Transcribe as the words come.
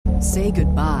Say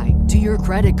goodbye to your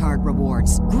credit card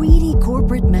rewards. Greedy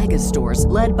corporate mega stores,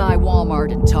 led by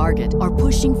Walmart and Target, are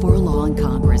pushing for a law in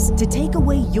Congress to take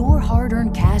away your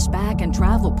hard-earned cash back and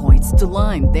travel points to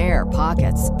line their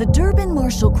pockets. The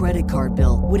Durbin-Marshall credit card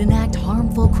bill would enact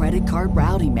harmful credit card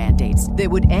routing mandates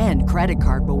that would end credit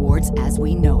card rewards as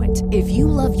we know it. If you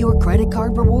love your credit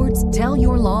card rewards, tell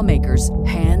your lawmakers,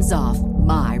 hands off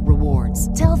my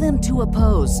rewards. Tell them to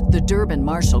oppose the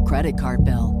Durbin-Marshall credit card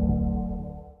bill.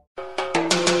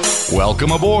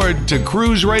 Welcome aboard to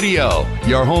Cruise Radio,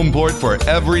 your home port for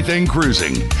everything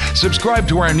cruising. Subscribe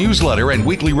to our newsletter and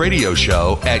weekly radio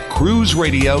show at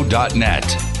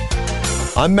cruiseradio.net.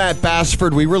 I'm Matt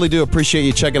Bassford. We really do appreciate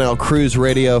you checking out Cruise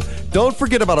Radio. Don't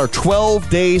forget about our 12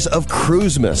 Days of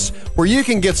Cruisemas, where you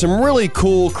can get some really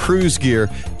cool cruise gear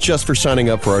just for signing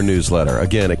up for our newsletter.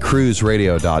 Again, at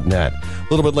cruiseradio.net. A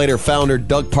little bit later, founder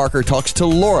Doug Parker talks to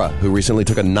Laura, who recently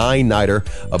took a 9-nighter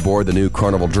aboard the new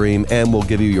Carnival Dream, and will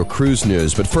give you your cruise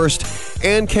news. But first,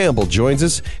 Anne Campbell joins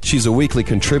us. She's a weekly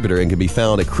contributor and can be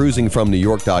found at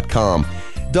cruisingfromnewyork.com.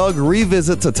 Doug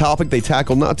revisits a topic they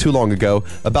tackled not too long ago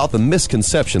about the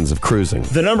misconceptions of cruising.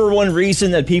 The number one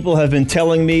reason that people have been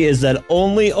telling me is that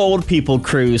only old people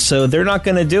cruise, so they're not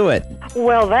going to do it.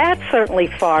 Well, that's certainly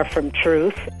far from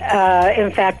truth. In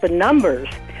fact, the numbers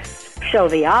show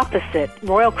the opposite.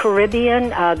 Royal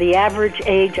Caribbean, the average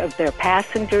age of their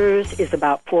passengers is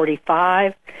about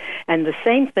 45, and the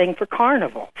same thing for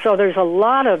Carnival. So there's a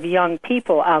lot of young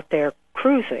people out there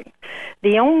cruising.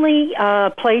 The only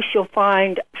place you'll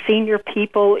find senior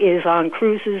people is on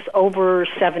cruises over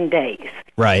 7 days.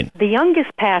 Right. The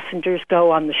youngest passengers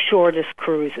go on the shortest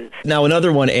cruises. Now,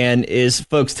 another one, Anne, is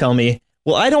folks tell me,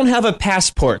 well, I don't have a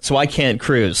passport, so I can't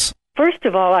cruise. First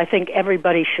of all, I think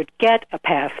everybody should get a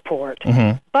passport.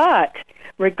 Mm-hmm. But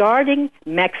regarding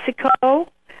Mexico,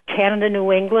 Canada,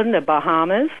 New England, the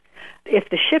Bahamas, if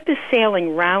the ship is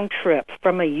sailing round trip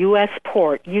from a U.S.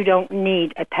 port, you don't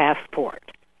need a passport.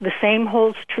 The same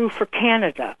holds true for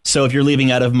Canada. So if you're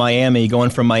leaving out of Miami, going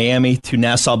from Miami to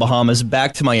Nassau, Bahamas,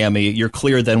 back to Miami, you're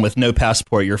clear then with no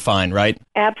passport, you're fine, right?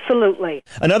 Absolutely.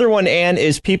 Another one, Anne,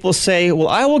 is people say, well,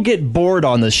 I will get bored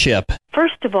on the ship.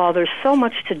 First of all, there's so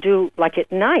much to do, like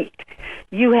at night.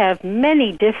 You have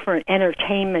many different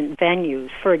entertainment venues.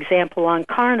 For example, on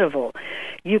Carnival,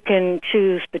 you can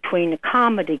choose between a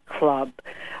comedy club,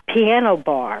 piano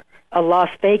bar, a Las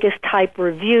Vegas-type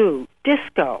review,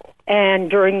 disco. And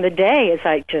during the day, as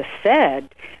I just said,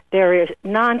 there is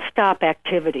nonstop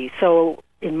activity. So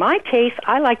in my case,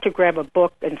 I like to grab a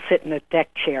book and sit in a deck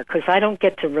chair because I don't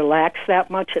get to relax that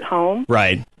much at home.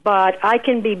 Right. But I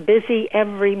can be busy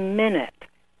every minute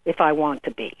if I want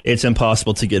to be. It's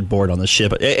impossible to get bored on the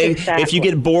ship. Exactly. If you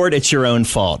get bored, it's your own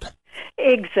fault.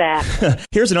 Exactly.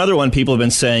 Here's another one people have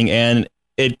been saying, and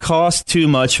it costs too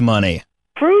much money.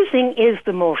 Cruising is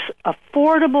the most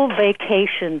affordable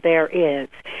vacation there is.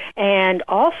 And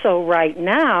also right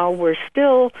now, we're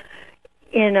still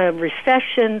in a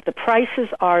recession. The prices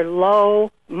are low,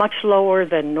 much lower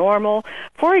than normal.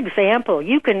 For example,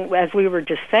 you can, as we were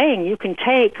just saying, you can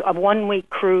take a 1-week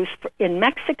cruise in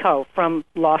Mexico from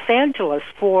Los Angeles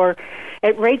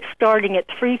at rates starting at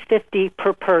 $350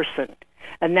 per person.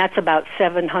 And that's about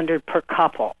 $700 per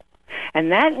couple.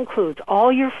 And that includes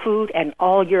all your food and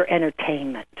all your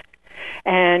entertainment.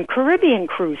 And Caribbean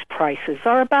cruise prices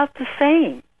are about the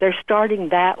same. They're starting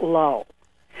that low.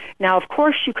 Now, of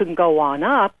course, you can go on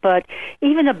up, but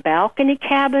even a balcony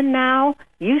cabin now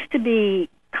used to be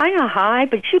kind of high,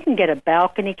 but you can get a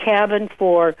balcony cabin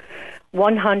for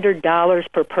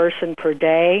 $100 per person per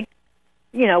day,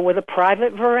 with a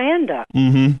private veranda.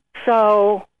 Mm-hmm.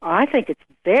 So I think it's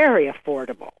very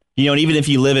affordable. And even if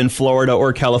you live in Florida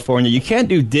or California, you can't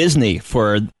do Disney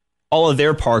for all of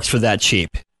their parks for that cheap.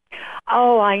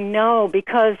 Oh, I know,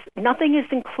 because nothing is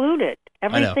included.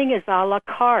 Everything is a la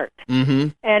carte. Mm-hmm.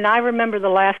 And I remember the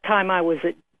last time I was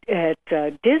at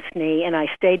Disney and I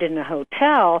stayed in a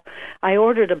hotel, I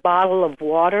ordered a bottle of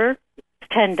water,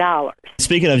 $10.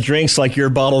 Speaking of drinks, like your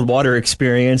bottled water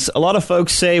experience, a lot of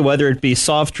folks say, whether it be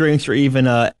soft drinks or even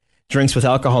drinks with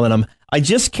alcohol in them, I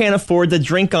just can't afford the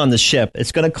drink on the ship.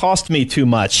 It's going to cost me too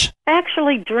much.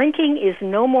 Actually, drinking is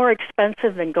no more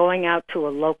expensive than going out to a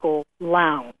local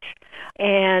lounge.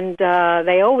 And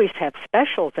they always have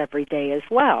specials every day as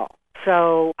well.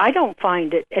 So I don't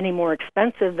find it any more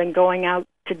expensive than going out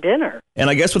to dinner. And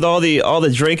I guess with all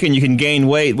the drinking, you can gain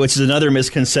weight, which is another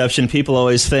misconception. People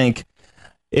always think,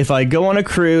 if I go on a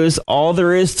cruise, all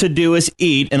there is to do is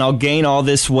eat, and I'll gain all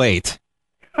this weight.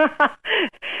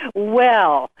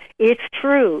 Well, it's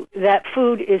true that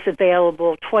food is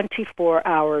available 24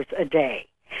 hours a day.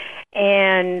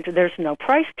 and there's no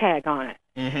price tag on it.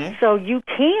 Mm-hmm. So you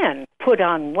can put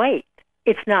on weight.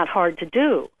 It's not hard to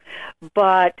do.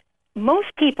 But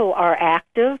most people are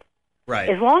active. Right.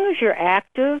 As long as you're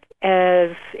active,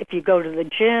 as if you go to the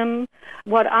gym,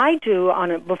 what I do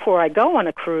before I go on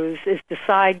a cruise is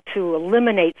decide to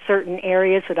eliminate certain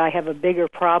areas that I have a bigger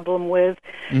problem with,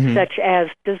 such as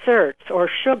desserts or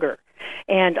sugar.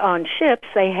 And on ships,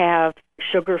 they have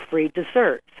sugar-free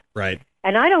desserts. Right.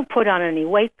 And I don't put on any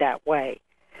weight that way.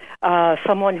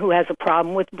 Someone who has a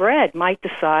problem with bread might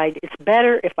decide it's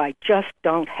better if I just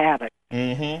don't have it.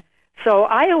 Mm-hmm. So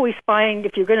I always find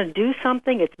if you're going to do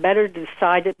something, it's better to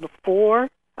decide it before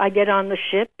I get on the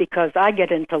ship, because I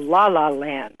get into la-la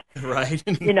land. Right.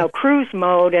 Cruise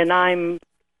mode, and I'm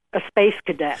a space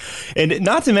cadet. And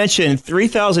not to mention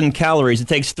 3,000 calories. It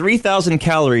takes 3,000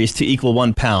 calories to equal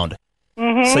 1 pound.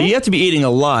 So you have to be eating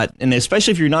a lot, and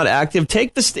especially if you're not active,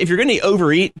 if you're going to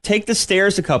overeat, take the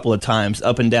stairs a couple of times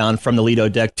up and down from the Lido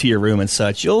deck to your room and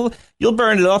such. You'll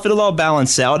burn it off. It'll all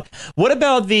balance out. What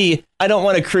about I don't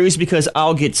want to cruise because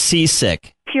I'll get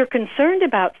seasick? If you're concerned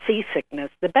about seasickness,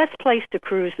 the best place to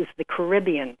cruise is the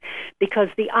Caribbean, because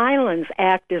the islands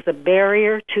act as a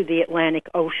barrier to the Atlantic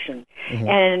Ocean,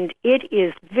 and it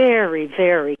is very,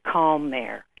 very calm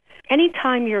there.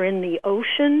 Anytime you're in the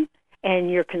ocean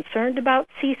and you're concerned about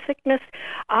seasickness,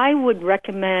 I would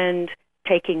recommend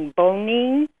taking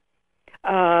Bonine,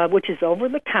 which is over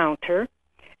the counter,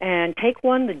 and take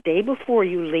one the day before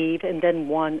you leave and then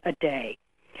one a day.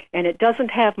 And it doesn't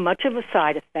have much of a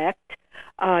side effect.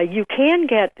 You can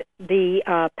get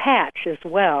the patch as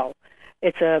well.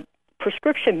 It's a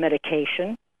prescription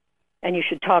medication, and you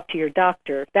should talk to your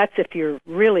doctor. That's if you're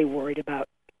really worried about,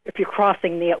 if you're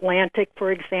crossing the Atlantic,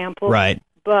 for example. Right.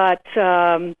 But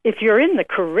if you're in the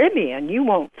Caribbean, you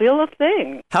won't feel a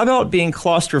thing. How about being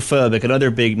claustrophobic?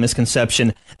 Another big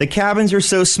misconception. The cabins are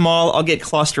so small, I'll get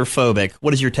claustrophobic.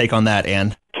 What is your take on that,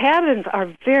 Anne? Cabins are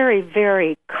very,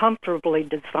 very comfortably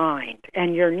designed,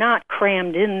 and you're not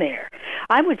crammed in there.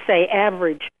 I would say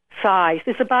average size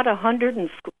is about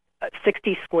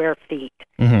 160 square feet.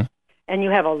 Mm-hmm. And you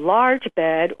have a large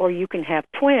bed, or you can have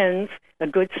twins, a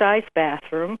good-sized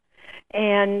bathroom,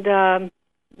 and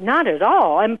not at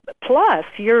all. And plus,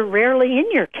 you're rarely in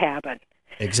your cabin.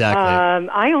 Exactly.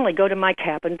 I only go to my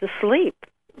cabin to sleep.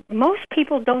 Most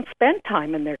people don't spend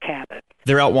time in their cabin.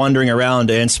 They're out wandering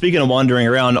around. And speaking of wandering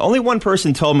around, only one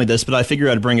person told me this, but I figured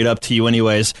I'd bring it up to you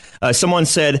anyways. Someone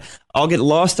said, I'll get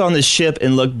lost on the ship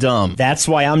and look dumb. That's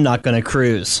why I'm not going to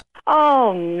cruise.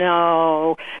 Oh,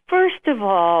 no. First of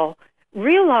all,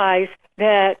 realize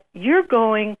that you're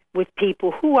going with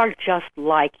people who are just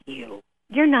like you.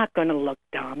 You're not going to look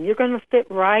dumb. You're going to fit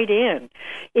right in.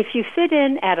 If you fit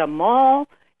in at a mall,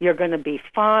 you're going to be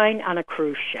fine on a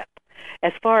cruise ship.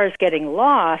 As far as getting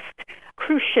lost,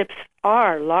 cruise ships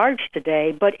are large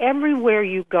today, but everywhere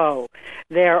you go,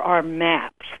 there are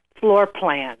maps, floor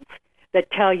plans that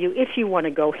tell you if you want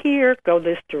to go here, go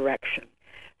this direction.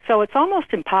 So it's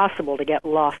almost impossible to get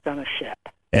lost on a ship.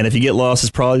 And if you get lost,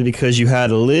 it's probably because you had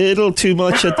a little too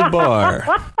much at the bar.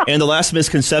 And the last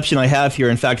misconception I have here,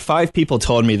 in fact, 5 people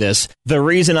told me this. The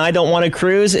reason I don't want to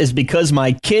cruise is because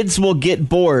my kids will get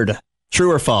bored.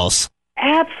 True or false?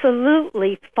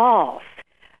 Absolutely false.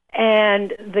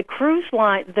 And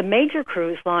the major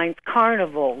cruise lines,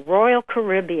 Carnival, Royal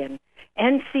Caribbean,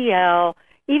 NCL,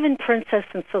 even Princess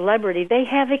and Celebrity, they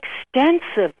have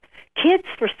extensive kids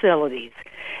facilities.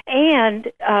 And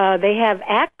they have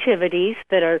activities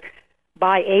that are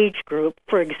by age group.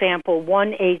 For example,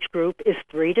 one age group is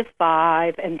 3 to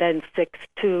 5 and then 6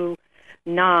 to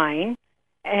 9.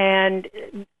 And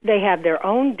they have their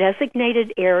own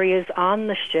designated areas on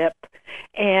the ship.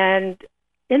 And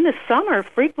in the summer,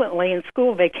 frequently in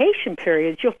school vacation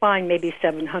periods, you'll find maybe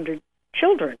 700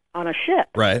 children on a ship.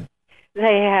 Right.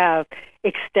 They have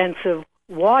extensive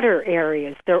water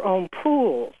areas, their own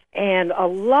pools, and a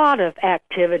lot of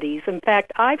activities. In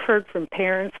fact, I've heard from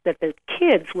parents that their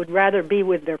kids would rather be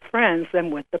with their friends than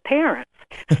with the parents.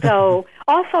 So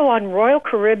also on Royal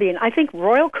Caribbean, I think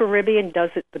Royal Caribbean does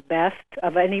it the best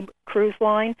of any cruise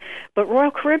line, but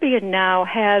Royal Caribbean now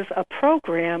has a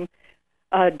program,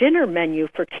 a dinner menu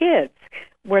for kids,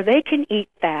 where they can eat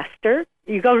faster.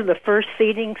 You go to the first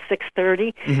seating,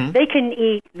 6:30. Mm-hmm. They can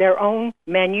eat their own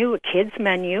menu, a kid's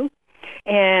menu,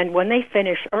 and when they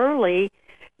finish early,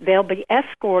 they'll be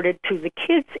escorted to the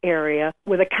kids' area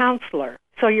with a counselor.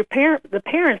 So the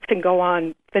parents can go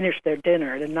on, finish their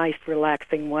dinner in a nice,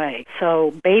 relaxing way.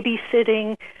 So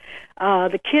babysitting,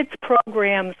 the kids'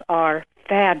 programs are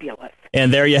fabulous.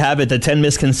 And there you have it, the 10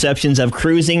 misconceptions of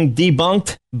cruising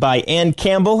debunked by Anne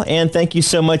Campbell. Anne, thank you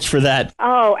so much for that.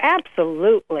 Oh,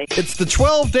 absolutely. It's the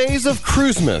 12 Days of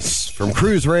Cruisemas from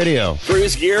Cruise Radio.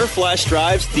 Cruise gear, flash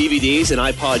drives, DVDs, and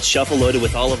iPod shuffle loaded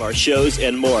with all of our shows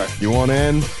and more. You want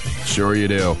in? Sure you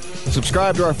do.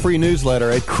 Subscribe to our free newsletter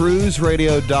at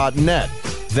cruiseradio.net.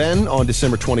 Then, on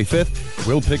December 25th,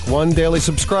 we'll pick one daily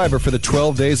subscriber for the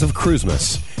 12 Days of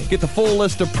Cruisemas. Get the full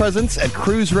list of presents at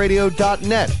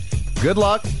cruiseradio.net. Good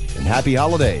luck and happy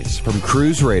holidays from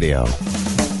Cruise Radio.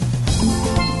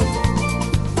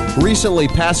 Recently,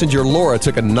 passenger Laura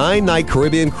took a 9-night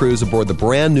Caribbean cruise aboard the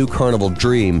brand new Carnival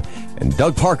Dream, and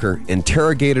Doug Parker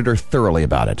interrogated her thoroughly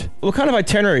about it. What kind of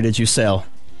itinerary did you sail?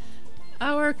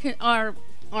 Our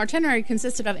itinerary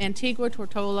consisted of Antigua,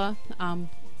 Tortola.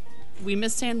 We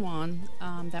missed San Juan.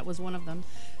 That was one of them.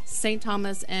 St.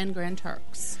 Thomas and Grand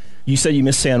Turks. You said you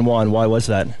missed San Juan. Why was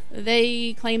that?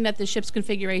 They claimed that the ship's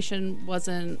configuration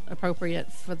wasn't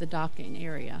appropriate for the docking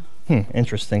area.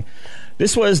 Interesting.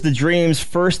 This was the Dream's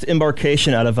first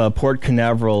embarkation out of Port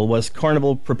Canaveral. Was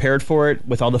Carnival prepared for it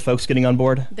with all the folks getting on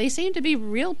board? They seemed to be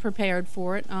real prepared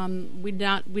for it. We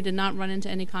did not run into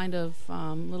any kind of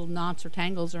little knots or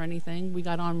tangles or anything. We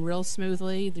got on real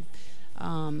smoothly.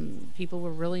 People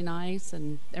were really nice,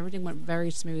 and everything went very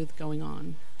smooth going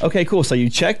on. Okay, cool. So you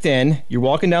checked in, you're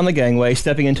walking down the gangway,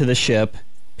 stepping into the ship.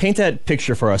 Paint that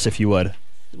picture for us, if you would.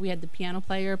 We had the piano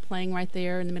player playing right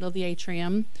there in the middle of the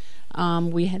atrium.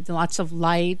 We had lots of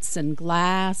lights and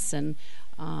glass and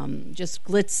just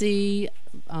glitzy,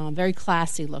 very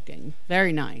classy looking,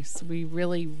 very nice. We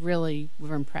really, really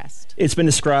were impressed. It's been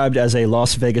described as a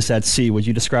Las Vegas at sea. Would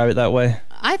you describe it that way?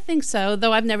 I think so,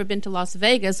 though I've never been to Las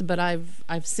Vegas, but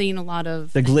I've seen a lot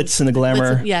of... The glitz and the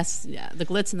glamour? Yes, yeah, the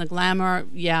glitz and the glamour,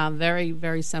 yeah, very,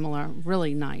 very similar,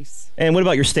 really nice. And what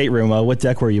about your stateroom? What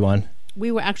deck were you on?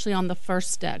 We were actually on the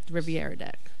first deck, the Riviera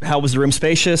deck. How was the room?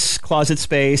 Spacious? Closet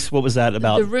space? What was that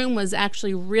about? The room was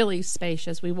actually really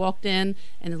spacious. We walked in,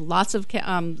 and lots of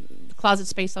closet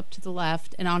space up to the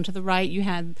left, and on to the right you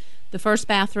had the first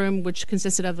bathroom, which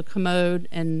consisted of a commode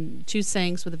and 2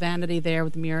 sinks with a vanity there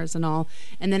with the mirrors and all.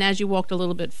 And then as you walked a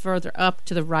little bit further up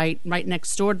to the right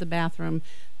next door to the bathroom,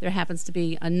 there happens to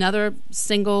be another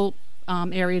single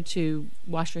area to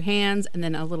wash your hands, and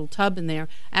then a little tub in there.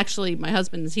 Actually, my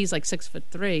husband, he's like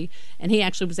 6'3", and he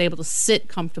actually was able to sit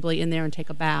comfortably in there and take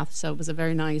a bath. So it was a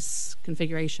very nice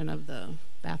configuration of the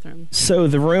bathroom. So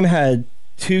the room had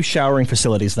 2 showering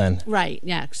facilities then? Right,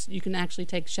 yes. You can actually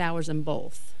take showers in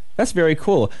both. That's very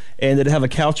cool. And did it have a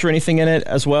couch or anything in it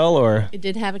as well, or? It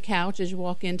did have a couch as you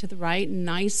walk in to the right.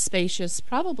 Nice, spacious,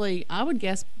 probably, I would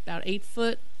guess, about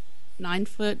 8-foot,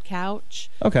 9-foot couch.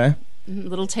 Okay.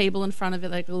 Little table in front of it,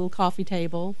 like a little coffee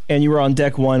table. And you were on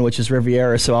deck 1, which is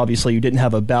Riviera, so obviously you didn't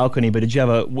have a balcony, but did you have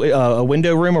a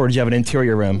window room, or did you have an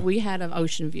interior room? We had an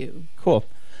ocean view. Cool.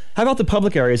 How about the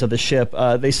public areas of the ship?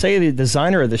 They say the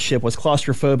designer of the ship was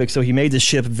claustrophobic, so he made the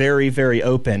ship very, very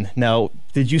open. Now,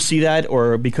 did you see that,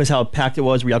 or because how packed it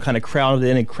was, were y'all kind of crowded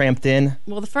in and cramped in?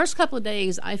 Well, the first couple of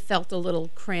days I felt a little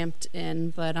cramped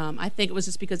in, but I think it was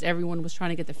just because everyone was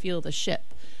trying to get the feel of the ship.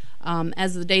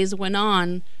 As the days went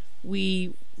on,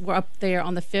 we were up there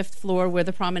on the 5th floor where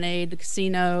the promenade, the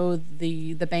casino,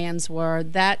 the bands were.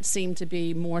 That seemed to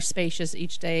be more spacious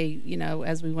each day. You know,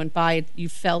 as we went by, you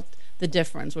felt the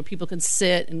difference where people can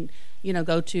sit and, you know,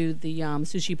 go to the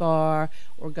sushi bar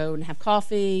or go and have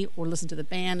coffee or listen to the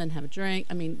band and have a drink.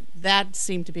 I mean, that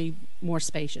seemed to be more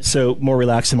spacious. So more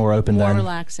relaxed and more open then? More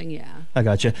relaxing, yeah. I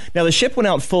gotcha. Now, the ship went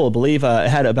out full. I believe it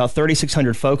had about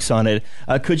 3,600 folks on it.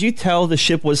 Could you tell the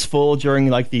ship was full during,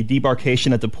 like, the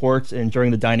debarkation at the port and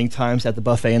during the dining times at the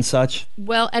buffet and such?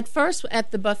 Well, at first,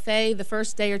 at the buffet, the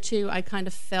first day or two, I kind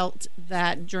of felt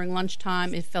that during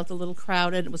lunchtime, it felt a little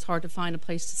crowded. It was hard to find a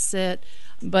place to sit.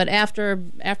 But after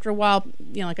a while,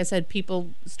 you know, like I said,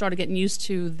 people started getting used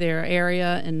to their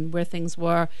area and where things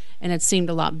were, and it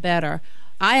seemed a lot better.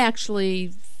 I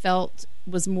actually felt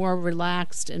was more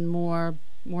relaxed and more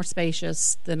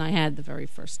spacious than I had the very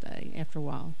first day after a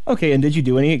while. Okay, and did you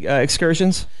do any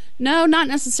excursions? No, not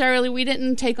necessarily. We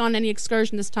didn't take on any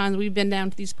excursion this time. We've been down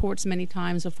to these ports many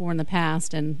times before in the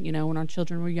past, and, you know, when our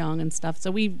children were young and stuff. So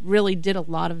we really did a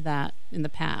lot of that in the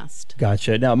past.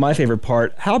 Gotcha. Now, my favorite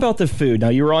part, how about the food? Now,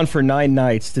 you were on for 9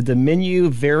 nights. Did the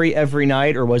menu vary every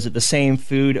night, or was it the same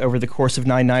food over the course of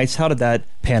 9 nights? How did that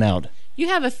pan out? You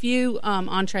have a few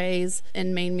entrees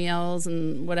and main meals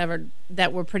and whatever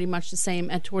that were pretty much the same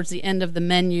towards the end of the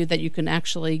menu that you can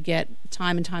actually get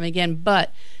time and time again.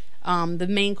 But the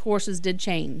main courses did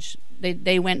change.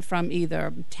 They went from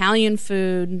either Italian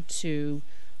food to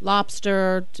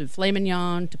lobster to filet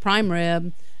mignon to prime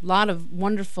rib. A lot of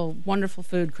wonderful, wonderful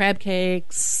food. Crab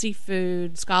cakes,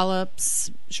 seafood,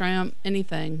 scallops, shrimp,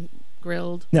 anything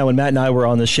grilled. Now, when Matt and I were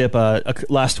on the ship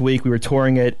last week, we were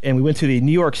touring it, and we went to the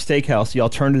New York Steakhouse, the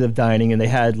alternative dining, and they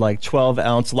had like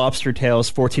 12-ounce lobster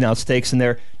tails, 14-ounce steaks in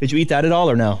there. Did you eat that at all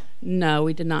or no? No,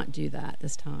 we did not do that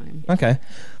this time. Okay.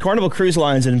 Carnival Cruise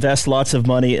Lines invest lots of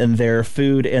money in their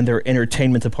food and their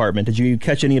entertainment department. Did you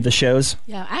catch any of the shows?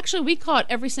 Yeah, actually, we caught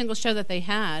every single show that they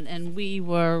had, and we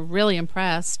were really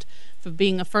impressed for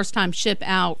being a first-time ship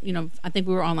out. You know, I think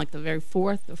we were on like the very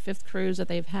 4th or 5th cruise that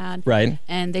they've had. Right.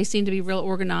 And they seemed to be real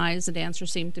organized. The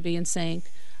dancers seemed to be in sync.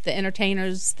 The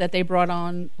entertainers that they brought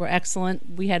on were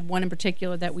excellent. We had one in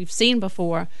particular that we've seen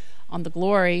before on the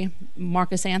Glory,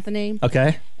 Marcus Anthony.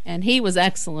 Okay. And he was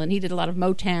excellent. He did a lot of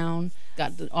Motown,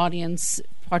 got the audience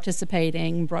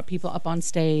participating, brought people up on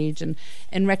stage, and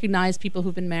recognized people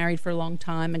who've been married for a long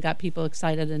time and got people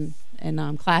excited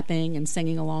and clapping and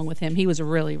singing along with him. He was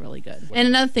really, really good. And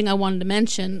another thing I wanted to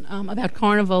mention about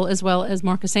Carnival, as well as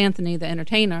Marcus Anthony, the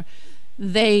entertainer,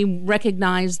 they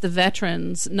recognized the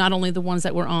veterans, not only the ones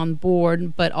that were on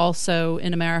board, but also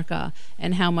in America,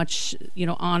 and how much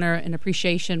honor and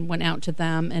appreciation went out to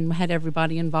them, and had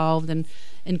everybody involved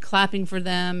and clapping for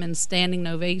them and standing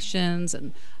ovations,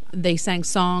 and they sang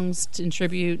songs in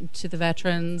tribute to the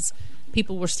veterans.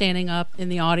 People were standing up in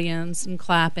the audience and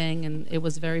clapping, and it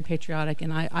was very patriotic,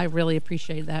 and I really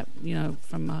appreciate that,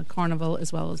 from Carnival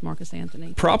as well as Marcus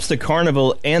Anthony. Props to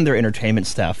Carnival and their entertainment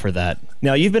staff for that.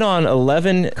 Now, you've been on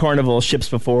 11 Carnival ships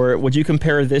before. Would you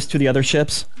compare this to the other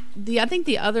ships? I think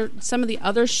some of the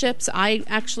other ships I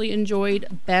actually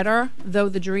enjoyed better, though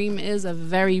the Dream is a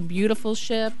very beautiful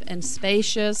ship and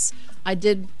spacious. I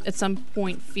did at some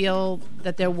point feel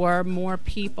that there were more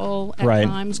people at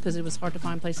times because it was hard to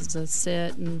find places to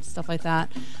sit and stuff like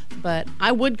that. But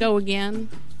I would go again.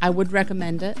 I would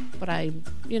recommend it, but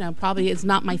probably it's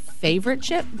not my favorite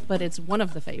ship, but it's one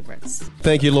of the favorites.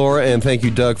 Thank you, Laura, and thank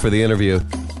you, Doug, for the interview.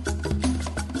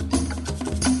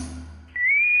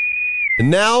 And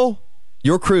now,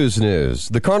 your cruise news.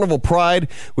 The Carnival Pride,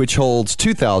 which holds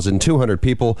 2,200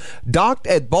 people, docked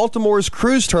at Baltimore's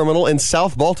cruise terminal in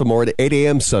South Baltimore at 8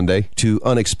 a.m. Sunday to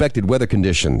unexpected weather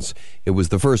conditions. It was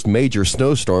the first major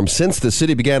snowstorm since the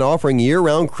city began offering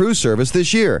year-round cruise service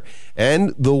this year,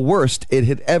 and the worst it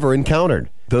had ever encountered.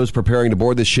 Those preparing to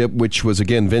board the ship, which was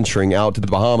again venturing out to the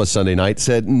Bahamas Sunday night,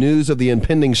 said news of the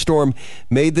impending storm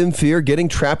made them fear getting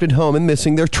trapped at home and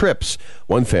missing their trips.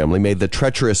 One family made the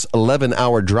treacherous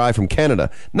 11-hour drive from Canada,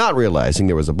 not realizing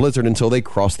there was a blizzard until they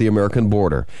crossed the American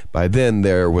border. By then,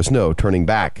 there was no turning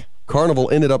back. Carnival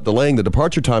ended up delaying the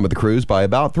departure time of the cruise by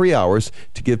about 3 hours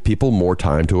to give people more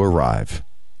time to arrive.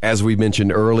 As we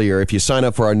mentioned earlier, if you sign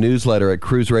up for our newsletter at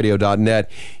cruiseradio.net,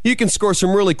 you can score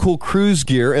some really cool cruise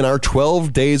gear in our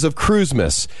 12 Days of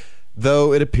Cruisemas.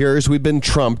 Though it appears we've been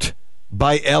trumped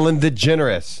by Ellen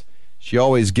DeGeneres. She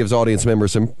always gives audience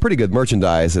members some pretty good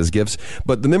merchandise as gifts,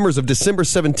 but the members of December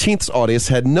 17th's audience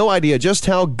had no idea just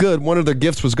how good one of their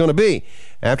gifts was going to be.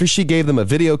 After she gave them a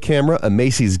video camera, a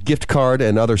Macy's gift card,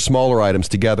 and other smaller items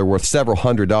together worth several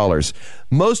 $100s,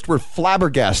 most were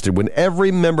flabbergasted when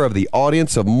every member of the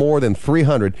audience of more than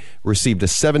 300 received a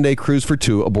 7-day cruise for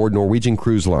two aboard Norwegian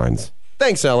Cruise Lines.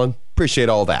 Thanks, Ellen. Appreciate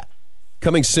all that.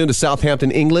 Coming soon to Southampton,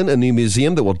 England, a new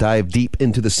museum that will dive deep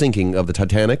into the sinking of the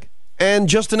Titanic. And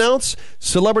just announced,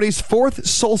 Celebrity's 4th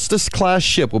Solstice-class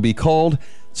ship will be called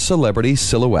Celebrity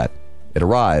Silhouette. It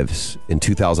arrives in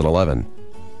 2011.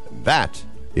 That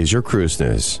is your cruise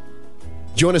news.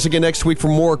 Join us again next week for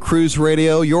more Cruise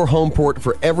Radio, your home port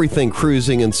for everything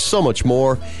cruising and so much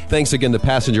more. Thanks again to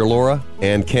passenger Laura,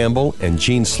 Anne Campbell, and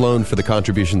Jean Sloan for the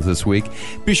contributions this week.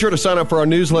 Be sure to sign up for our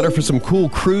newsletter for some cool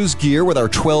cruise gear with our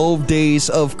 12 Days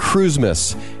of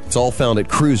Cruisemas. It's all found at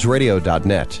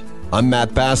cruiseradio.net. I'm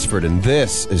Matt Bassford, and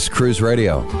this is Cruise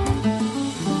Radio.